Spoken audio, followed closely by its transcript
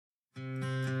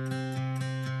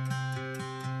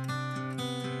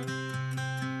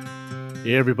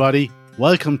Hey everybody,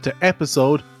 welcome to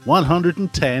episode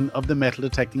 110 of the Metal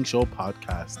Detecting Show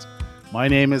podcast. My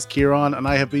name is Kieran and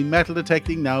I have been metal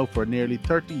detecting now for nearly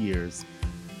 30 years.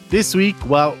 This week,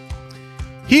 well,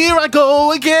 here I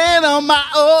go again on my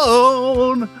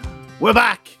own. We're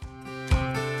back.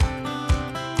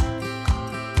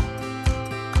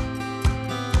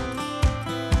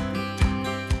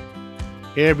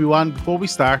 Hey everyone, before we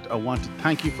start, I want to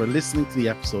thank you for listening to the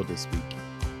episode this week.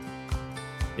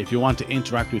 If you want to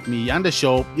interact with me and the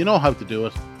show, you know how to do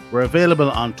it. We're available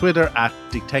on Twitter at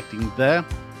DetectingThe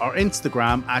or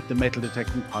Instagram at the Metal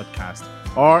Detecting Podcast.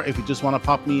 Or if you just want to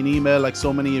pop me an email like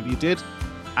so many of you did,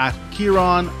 at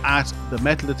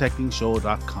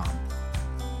kieran@themetaldetectingshow.com.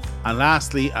 And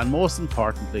lastly, and most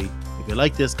importantly, if you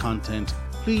like this content,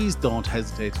 please don't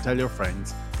hesitate to tell your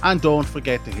friends. And don't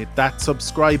forget to hit that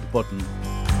subscribe button.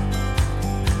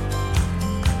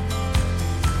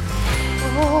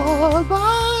 All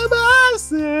by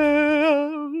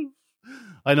myself.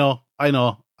 I know.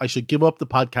 I should give up the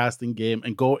podcasting game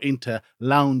and go into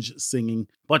lounge singing.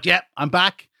 But yeah, I'm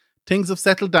back. Things have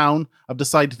settled down. I've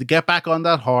decided to get back on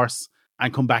that horse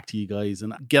and come back to you guys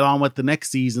and get on with the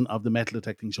next season of the Metal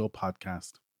Detecting Show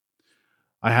podcast.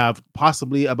 I have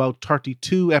possibly about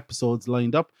 32 episodes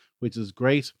lined up, which is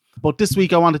great. But this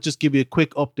week I want to just give you a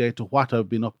quick update to what I've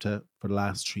been up to for the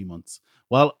last 3 months.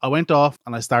 Well, I went off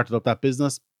and I started up that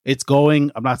business. It's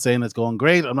going. I'm not saying it's going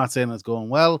great. I'm not saying it's going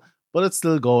well, but it's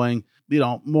still going. You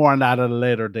know, more on that at a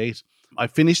later date. I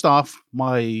finished off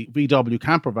my VW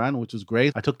camper van, which was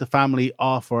great. I took the family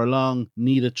off for a long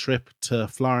needed trip to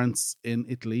Florence in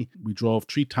Italy. We drove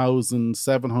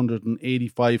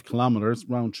 3,785 kilometers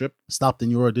round trip. Stopped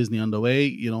in Euro Disney on the way,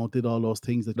 did all those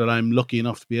things that I'm lucky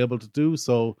enough to be able to do.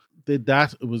 So did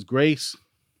that. It was great.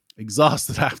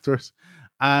 Exhausted after it.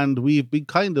 And we've been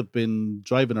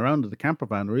driving around in the camper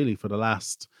van really for the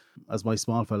last, as my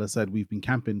small fella said, we've been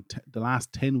camping the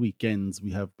last 10 weekends.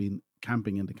 We have been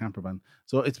camping in the camper van.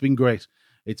 So it's been great.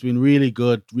 It's been really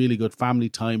good family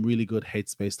time, really good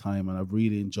headspace time, and I've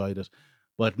really enjoyed it.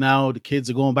 But now the kids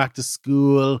are going back to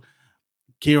school.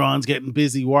 Kieran's getting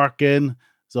busy working.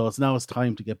 So it's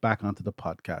time to get back onto the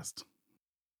podcast.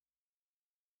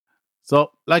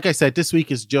 So, like I said, this week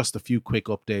is just a few quick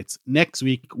updates. Next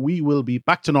week, we will be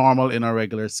back to normal in our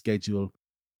regular schedule.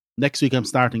 Next week, I'm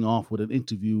starting off with an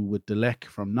interview with Dilek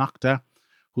from Nocta,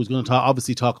 who's going to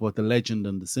obviously talk about the Legend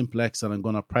and the Simplex, and I'm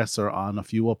going to press her on a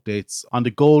few updates on the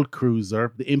Gold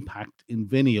Cruiser, the Impact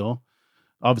Invenio,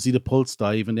 obviously the Pulse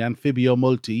Dive and the Amphibio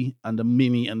Multi and the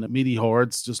Mini and the Midi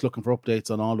Hordes, just looking for updates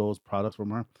on all those products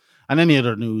from her and any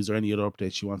other news or any other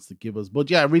updates she wants to give us. But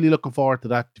yeah, really looking forward to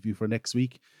that interview for next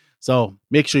week. So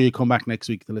make sure you come back next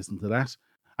week to listen to that.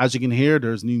 As you can hear,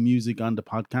 there's new music on the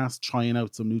podcast, trying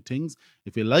out some new things.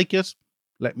 If you like it,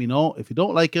 let me know. If you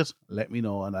don't like it, let me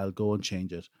know and I'll go and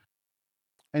change it.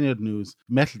 Any other news?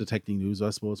 Metal detecting news,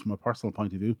 I suppose, from a personal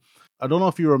point of view. I don't know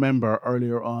if you remember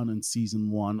earlier on in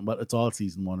season 1, well, it's all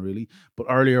season 1 really, but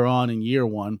earlier on in year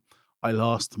 1, I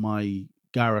lost my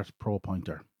Garrett Pro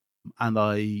Pointer. And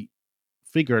I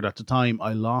figured at the time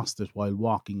I lost it while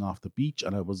walking off the beach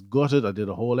and I was gutted. I did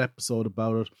a whole episode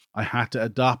about it. I had to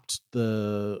adopt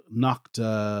the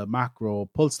Nocta Macro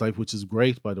Pulse Dive, which is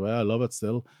great, by the way. I love it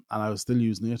still, and I was still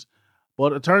using it.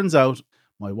 But it turns out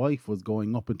my wife was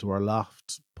going up into her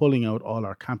loft, pulling out all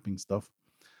our camping stuff,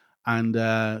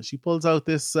 and she pulls out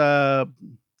this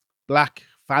black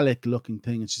phallic-looking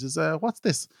thing, and she says, "What's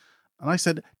this?" And I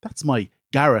said, "That's my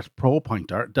Garrett Pro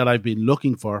Pointer that I've been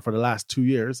looking for the last 2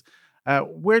 years.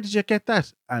 Where did you get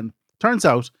that?" And turns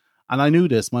out, and I knew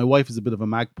this, my wife is a bit of a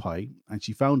magpie, and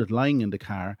she found it lying in the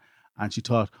car, and she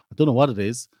thought, I don't know what it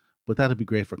is, but that'd be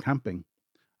great for camping.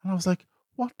 And I was like,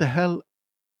 what the hell?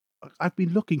 I've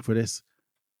been looking for this,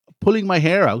 pulling my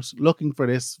hair out, looking for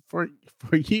this for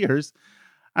years.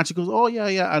 And she goes, oh,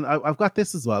 yeah, and I've got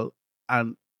this as well.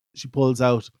 And she pulls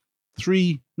out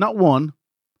 3, not 1,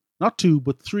 not 2,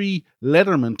 but 3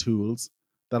 Leatherman tools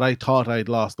that I thought I'd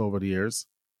lost over the years.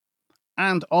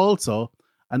 And also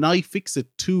an iFixit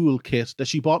tool kit that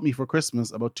she bought me for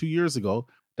Christmas about 2 years ago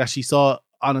that she saw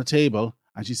on a table.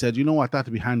 And she said, you know what,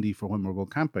 that'd be handy for when we're going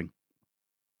camping.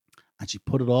 And she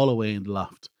put it all away in the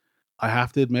loft. I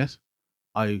have to admit,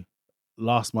 I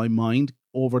lost my mind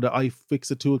over the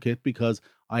iFixit toolkit because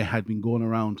I had been going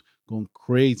around going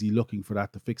crazy looking for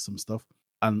that to fix some stuff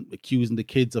and accusing the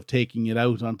kids of taking it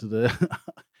out onto the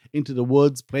into the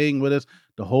woods, playing with it,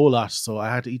 the whole lot. So I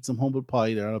had to eat some humble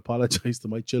pie there and apologize to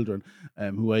my children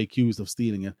who I accused of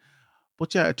stealing it.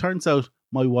 But yeah, it turns out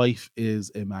my wife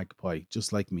is a magpie,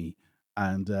 just like me.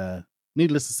 And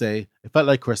needless to say, it felt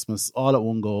like Christmas all at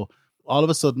one go. All of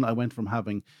a sudden, I went from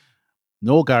having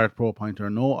no Garrett Pro Pointer,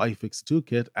 no iFixit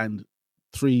toolkit, and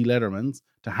 3 Leathermans,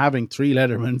 to having 3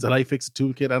 Leathermans, an iFixit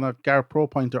toolkit, and a Garrett Pro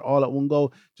Pointer all at one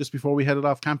go just before we headed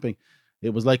off camping.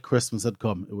 It was like Christmas had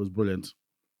come. It was brilliant.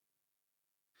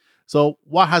 So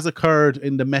what has occurred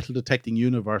in the metal detecting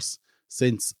universe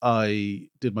since I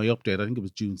did my update? I think it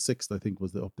was June 6th, I think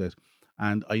was the update.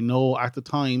 And I know at the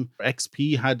time,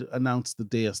 XP had announced the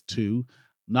Deus 2,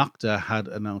 Nocta had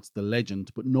announced the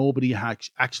Legend, but nobody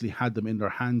actually had them in their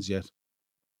hands yet.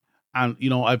 And,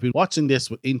 I've been watching this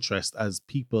with interest as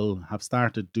people have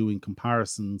started doing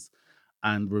comparisons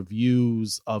and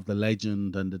reviews of the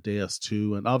Legend and the Deus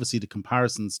 2, and obviously the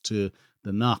comparisons to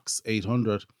the Nox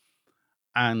 800.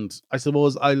 And I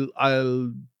suppose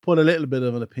I'll put a little bit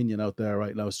of an opinion out there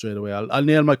right now straight away. I'll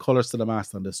nail my colours to the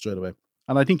mast on this straight away.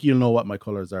 And I think you'll know what my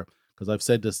colours are, because I've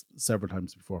said this several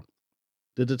times before.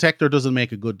 The detector doesn't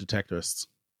make a good detectorist.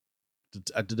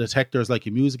 The detector is like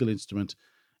a musical instrument.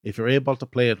 If you're able to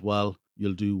play it well,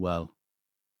 you'll do well.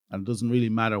 And it doesn't really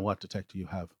matter what detector you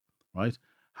have, right?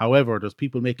 However, there's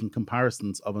people making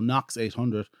comparisons of a Nox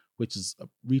 800, which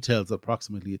retails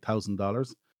approximately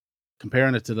 $1,000,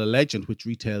 comparing it to the Legend, which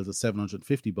retails at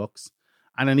 $750,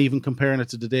 and then even comparing it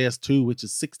to the Deus 2, which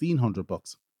is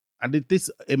 $1,600. And this,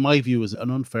 in my view, is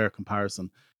an unfair comparison.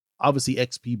 Obviously,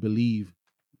 XP believe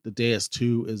the Deus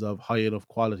 2 is of high enough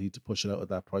quality to push it out at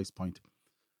that price point.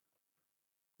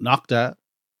 Nocta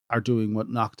are doing what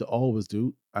Nocta always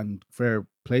do, and fair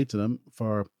play to them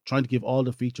for trying to give all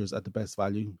the features at the best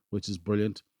value, which is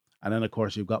brilliant. And then, of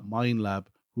course, you've got Minelab,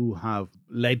 who have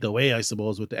led the way, I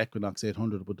suppose, with the Equinox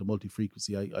 800 with the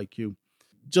multi-frequency IQ.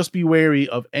 Just be wary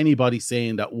of anybody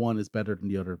saying that one is better than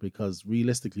the other, because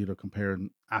realistically they're comparing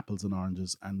apples and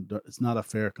oranges, and it's not a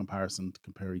fair comparison to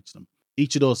compare each of them.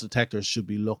 Each of those detectors should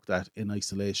be looked at in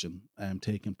isolation,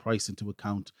 taking price into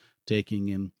account, taking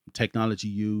in technology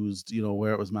used,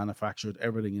 where it was manufactured,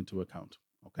 everything into account.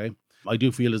 Okay. I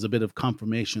do feel there's a bit of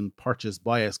confirmation purchase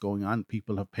bias going on.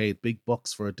 People have paid big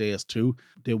bucks for a Deus 2.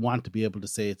 They want to be able to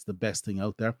say it's the best thing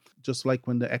out there. Just like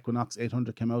when the Equinox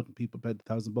 800 came out and people paid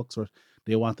 $1,000 for it,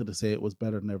 they wanted to say it was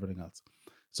better than everything else.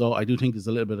 So I do think there's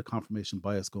a little bit of confirmation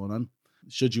bias going on.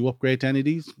 Should you upgrade to any of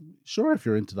these? Sure, if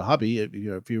you're into the hobby,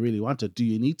 if you really want to. Do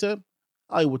you need to?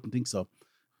 I wouldn't think so.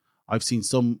 I've seen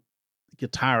some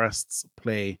guitarists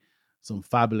play some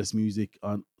fabulous music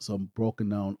on some broken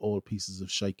down old pieces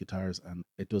of shite guitars, and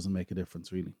it doesn't make a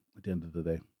difference really at the end of the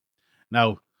day.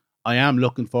 Now, I am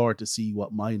looking forward to see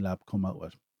what Minelab come out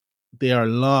with. They are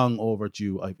long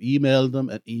overdue. I've emailed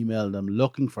them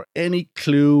looking for any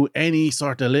clue, any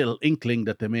sort of little inkling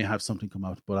that they may have something come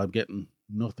out, but I'm getting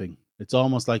nothing. It's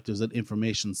almost like there's an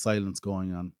information silence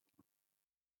going on.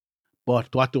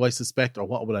 But what do I suspect, or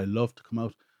what would I love to come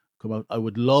out? I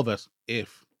would love it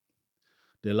if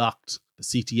they locked the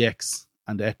CTX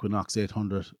and the Equinox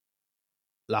 800,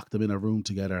 locked them in a room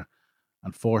together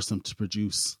and forced them to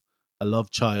produce a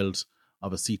love child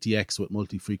of a CTX with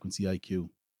multi-frequency IQ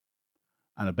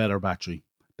and a better battery.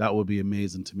 That would be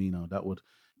amazing to me now. That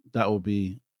would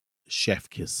be chef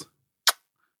kiss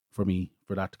for me,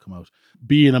 for that to come out.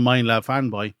 Being a Minelab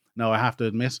fanboy, now I have to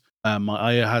admit, my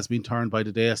eye has been turned by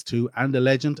the Deus 2 and the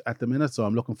Legend at the minute, so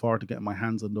I'm looking forward to getting my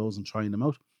hands on those and trying them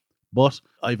out. But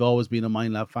I've always been a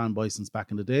Minelab fanboy since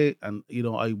back in the day, and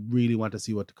I really want to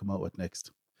see what to come out with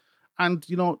next. And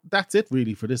that's it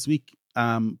really for this week.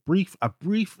 A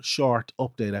brief short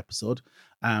update episode,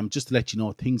 just to let you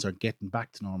know things are getting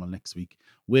back to normal next week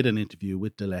with an interview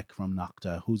with Delek from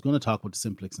Nocta, who's going to talk about the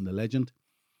Simplex and the Legend.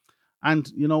 And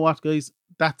you know what, guys,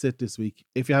 that's it this week.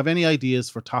 If you have any ideas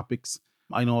for topics,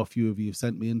 I know a few of you have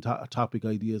sent me in topic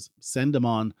ideas, send them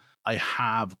on. I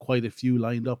have quite a few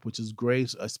lined up, which is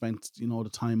great. I spent, the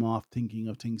time off thinking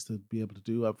of things to be able to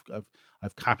do.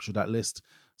 I've captured that list.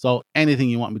 So anything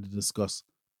you want me to discuss,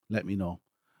 let me know.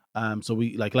 So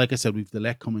we like I said, we've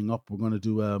Delek coming up. We're going to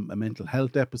do a mental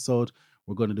health episode.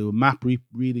 We're going to do a map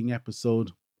reading episode.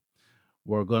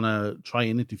 We're going to try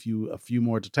and interview a few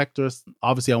more detectors.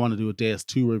 Obviously, I want to do a Deus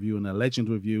 2 review and a Legend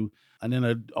review. And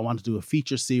then I want to do a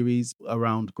feature series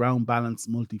around ground balance,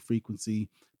 multi-frequency,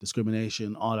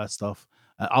 discrimination, all that stuff.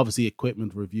 Obviously,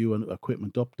 equipment review and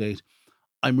equipment update.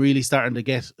 I'm really starting to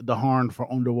get the horn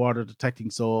for underwater detecting,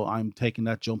 so I'm taking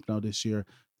that jump now this year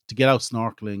to get out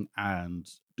snorkeling and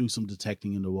do some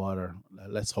detecting in the water.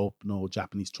 Let's hope no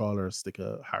Japanese trawlers stick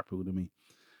a harpoon in me.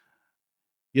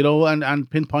 And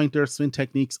pinpointer, swim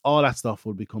techniques, all that stuff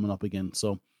will be coming up again.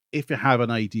 So if you have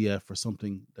an idea for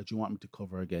something that you want me to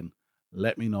cover again,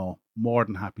 let me know. More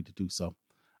than happy to do so.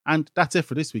 And that's it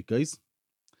for this week, guys.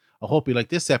 I hope you like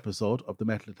this episode of the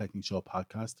Metal Detecting Show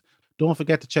podcast. Don't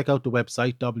forget to check out the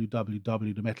website,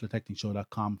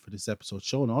 www.themetaldetectingshow.com, for this episode's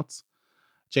show notes.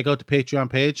 Check out the Patreon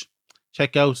page.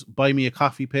 Check out Buy Me a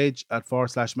Coffee page at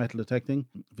 /metal detecting.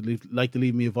 If you'd like to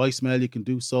leave me a voicemail, you can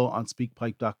do so on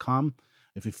speakpipe.com.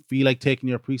 If you feel like taking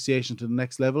your appreciation to the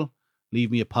next level, leave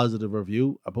me a positive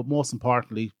review. But most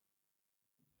importantly,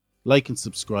 like and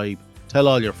subscribe. Tell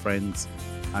all your friends.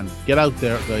 And get out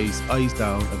there, guys. Eyes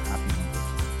down and happy